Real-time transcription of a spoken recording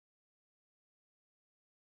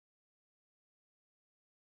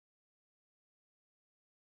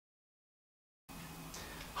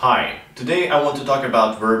Hi, today I want to talk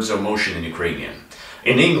about verbs of motion in Ukrainian.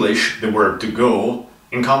 In English, the verb to go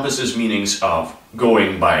encompasses meanings of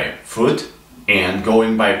going by foot and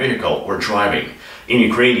going by vehicle or driving. In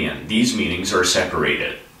Ukrainian, these meanings are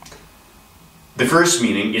separated. The first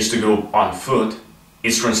meaning is to go on foot.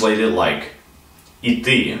 It's translated like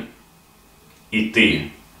іти, іти.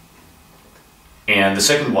 And the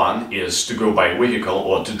second one is to go by vehicle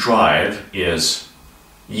or to drive is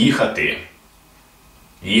їхати,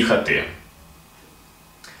 їхати.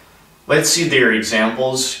 Let's see their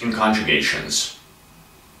examples in conjugations.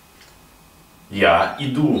 Я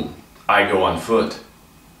іду, I go on foot.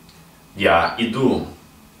 Я іду.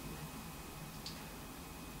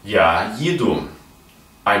 Я їду,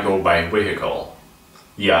 I go by vehicle.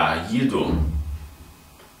 Я їду.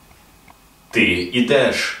 Ти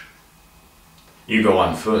ідеш, you go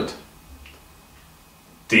on foot.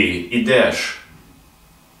 Ти ідеш.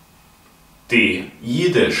 Ти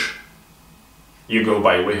їдеш, you go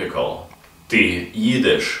by vehicle. Ти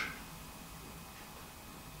їдеш.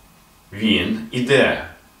 Він іде,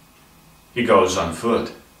 he goes on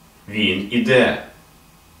foot. Він іде.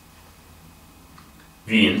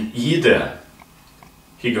 Він їде,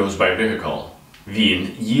 he goes by vehicle.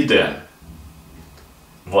 Він їде.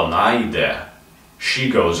 Вона йде,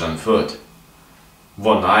 she goes on foot.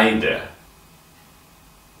 Вона йде.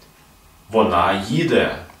 Вона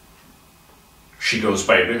їде, she goes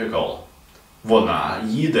by vehicle. Вона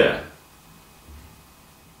їде.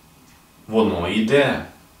 Воно йде,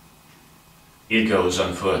 it goes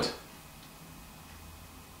on foot.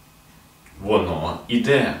 Воно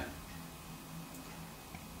йде.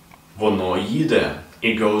 Воно їде,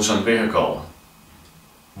 it goes on vehicle.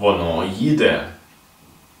 Воно їде.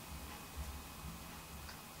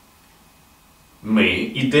 Ми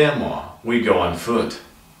йдемо, we go on foot.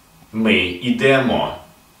 Ми йдемо.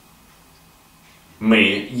 Ми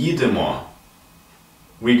їдемо,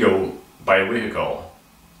 we go by vehicle.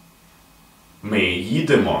 Ми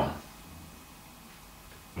їдемо.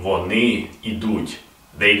 Вони йдуть,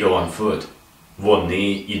 they go on foot.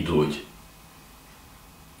 Вони йдуть.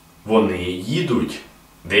 Вони їдуть,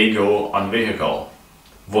 they go on vehicle.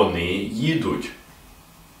 Вони їдуть.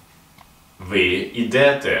 Ви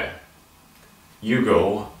йдете, you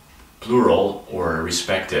go, plural or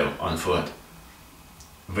respective, on foot.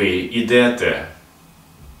 Ви йдете.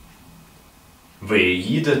 Ви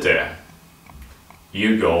їдете,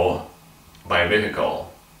 you go by vehicle.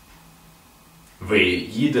 Ви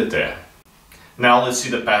їдете. Now let's see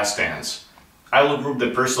the past tense. I will group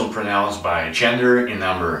the personal pronouns by gender and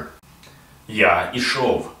number. Я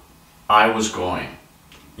ішов, I was going.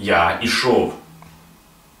 Я ішов.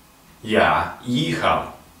 Я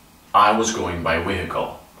їхав, I was going by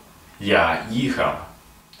vehicle. Я їхав.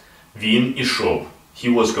 Він ішов,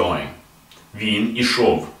 he was going. Він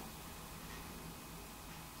ішов.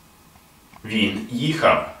 Він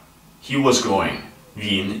їхав, he was going.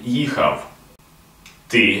 Він їхав.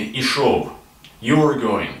 Ти ішов, you were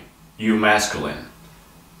going, you masculine.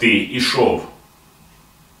 Ти ішов.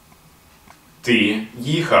 Ти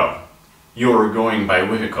їхав, you were going by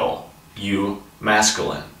vehicle, you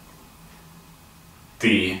masculine.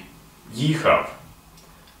 Ти їхав.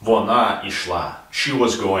 Вона ішла, she was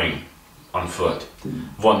going on foot.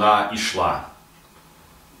 Вона ішла.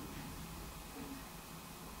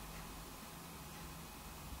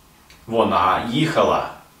 Вона їхала,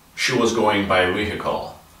 she was going by vehicle.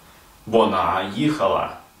 Вона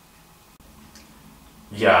їхала.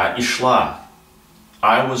 Я ішла,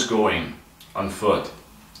 I was going on foot.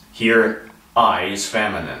 Here, I is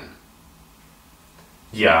feminine.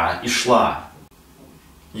 Я ішла.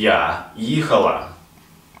 Я їхала.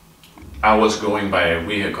 I was going by a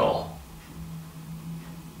vehicle.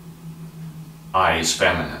 I is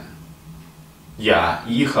feminine. Я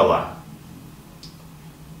їхала.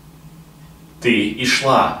 Ти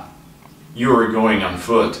ішла. You are going on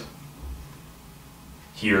foot.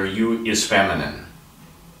 Here, you is feminine.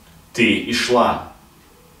 Ти ішла.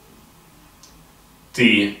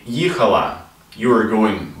 Ти їхала, you are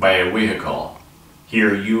going by a vehicle.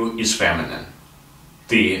 Here you is feminine.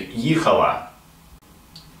 Ти їхала.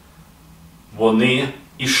 Вони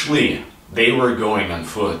ішли, they were going on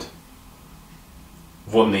foot.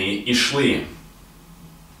 Вони ішли.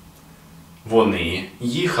 Вони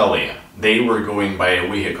їхали, they were going by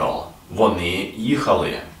a vehicle. Вони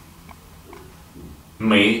їхали.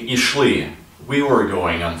 Ми ішли, we were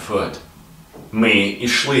going on foot. Ми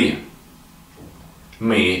ішли.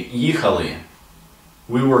 Ми їхали.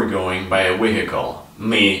 We were going by a vehicle.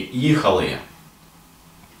 Ми їхали.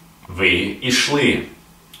 Ви ішли.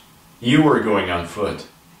 You were going on foot.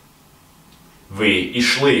 Ви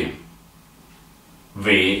ішли.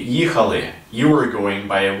 Ви їхали. You were going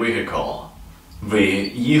by a vehicle. Ви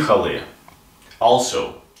їхали.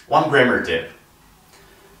 Also, one grammar tip.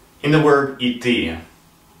 In the verb іти,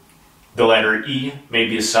 the letter E may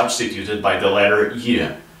be substituted by the letter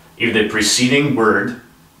Y if the preceding word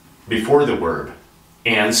before the verb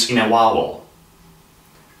ends in a vowel.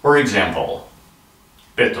 For example,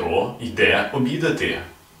 Петро йде обідати.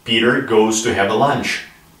 Peter goes to have a lunch.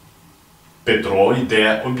 Петро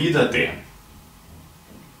йде обідати.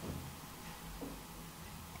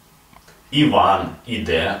 Іван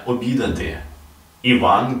йде обідати.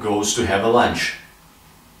 Іван goes to have a lunch.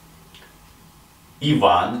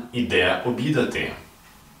 Іван йде обідати.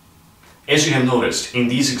 As you have noticed in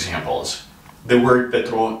these examples, the word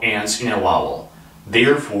Petro ends in a vowel.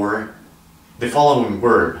 Therefore, the following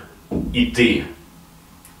verb, іти,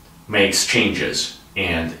 makes changes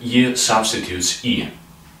and y substitutes e.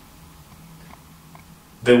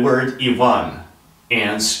 The word Ivan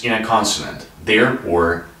ends in a consonant.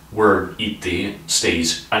 Therefore, verb іти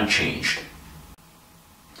stays unchanged.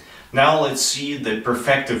 Now let's see the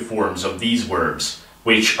perfective forms of these verbs,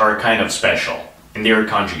 which are kind of special in their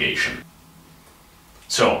conjugation.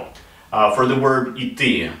 So, for the verb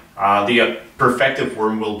іти, the perfective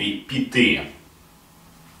form will be піти.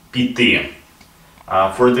 Піти.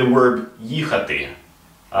 For the verb їхати,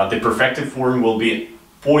 the perfective form will be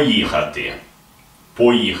поїхати.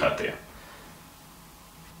 Поїхати.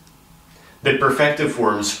 The perfective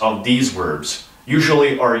forms of these verbs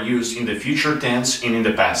usually are used in the future tense and in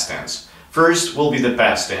the past tense. First will be the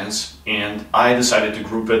past tense, and I decided to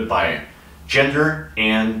group it by gender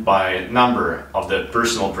and by number of the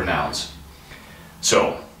personal pronouns.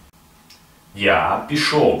 So, я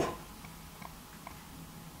пішов.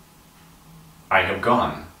 I have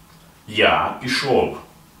gone. Я пішов.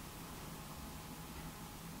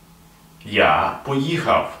 Я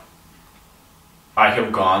поїхав. I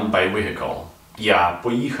have gone by vehicle. Я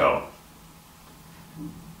поїхав.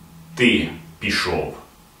 Ти пішов.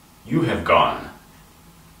 You have gone.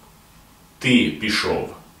 Ти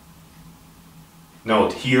пішов.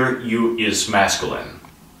 Note here you is masculine.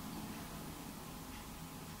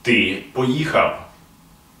 Ти поїхав.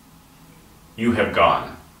 You have gone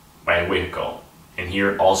by vehicle. And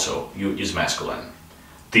here also you is masculine.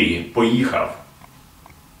 Ти поїхав.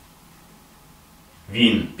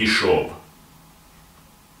 Він пішов.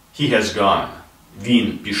 He has gone.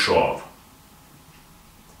 Він пішов.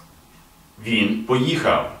 Він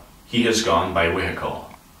поїхав. He has gone by vehicle.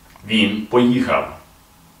 Він поїхав.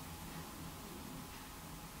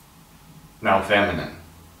 Now feminine.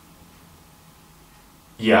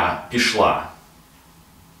 Я пішла.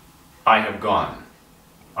 I have gone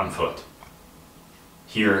on foot.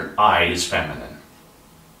 Here I is feminine.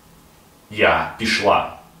 Я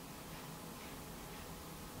пішла.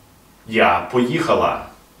 Я поїхала.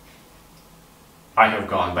 I have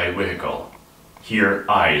gone by vehicle. Here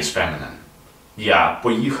I is feminine. Я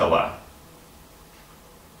поїхала.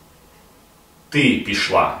 Ти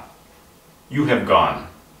пішла. You have gone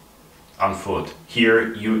on foot.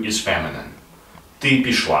 Here you is feminine. Ти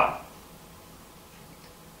пішла.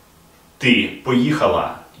 Ти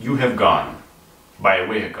поїхала. You have gone by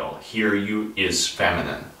vehicle. Here you is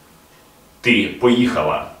feminine. Ти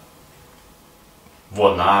поїхала.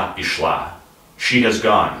 Вона пішла. She has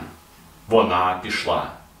gone. Вона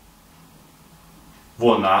пішла.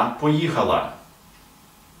 Вона поїхала.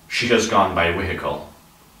 She has gone by vehicle.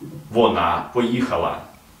 Вона поїхала.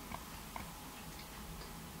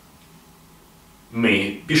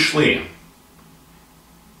 Ми пішли.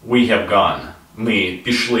 We have gone. Ми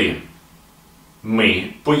пішли.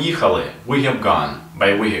 Ми поїхали. We have gone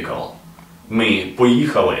by vehicle. Ми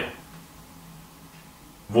поїхали.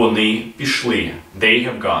 Вони пішли. They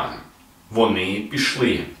have gone. Вони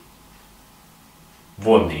пішли.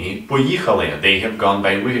 Вони поїхали. They have gone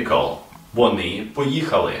by vehicle. Вони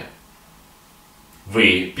поїхали.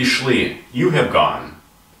 Ви пішли. You have gone.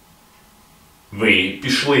 Ви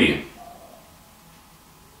пішли.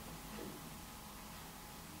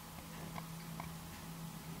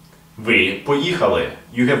 Ви поїхали.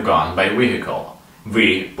 You have gone by vehicle.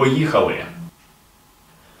 Ви поїхали.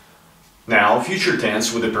 Now, future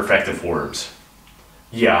tense with the perfective forms.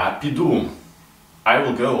 Я піду. I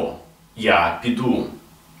will go. Я піду.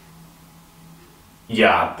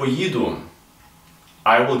 Я поїду.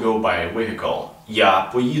 I will go by vehicle. Я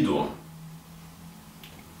поїду.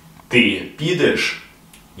 Ти підеш.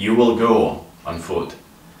 You will go on foot.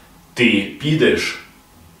 Ти підеш.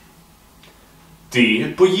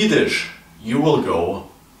 Ти поїдеш. You will go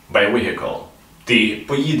by vehicle. Ти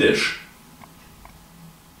поїдеш.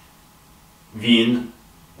 Він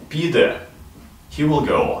піде. He will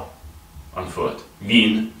go. on foot.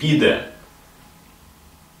 Він піде.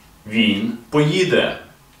 Він поїде.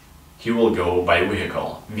 He will go by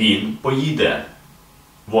vehicle. Він поїде.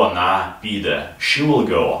 Вона піде. She will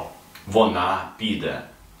go. Вона піде.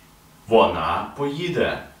 Вона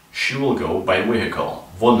поїде. She will go by vehicle.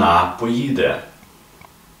 Вона поїде.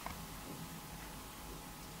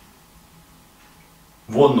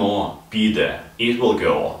 Воно піде. It will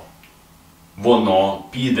go. Воно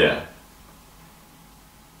піде.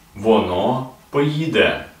 Воно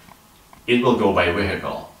поїде. It will go by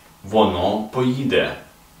vehicle. Воно поїде.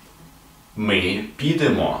 Ми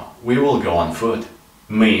підемо. We will go on foot.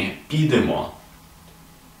 Ми підемо.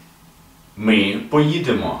 Ми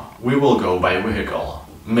поїдемо. We will go by vehicle.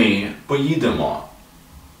 Ми поїдемо.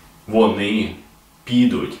 Вони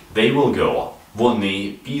підуть. They will go.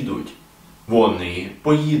 Вони підуть. Вони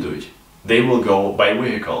поїдуть. They will go by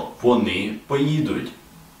vehicle. Вони поїдуть.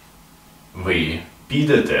 Ви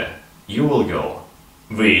підете. You will go.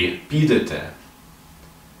 Ви підете.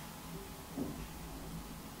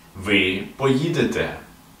 Ви поїдете.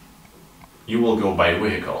 You will go by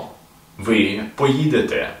vehicle. Ви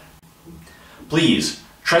поїдете. Please,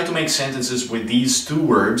 try to make sentences with these two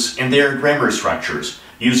words and their grammar structures,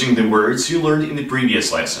 using the words you learned in the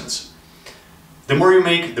previous lessons. The more you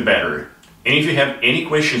make, the better. And if you have any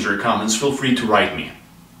questions or comments, feel free to write me.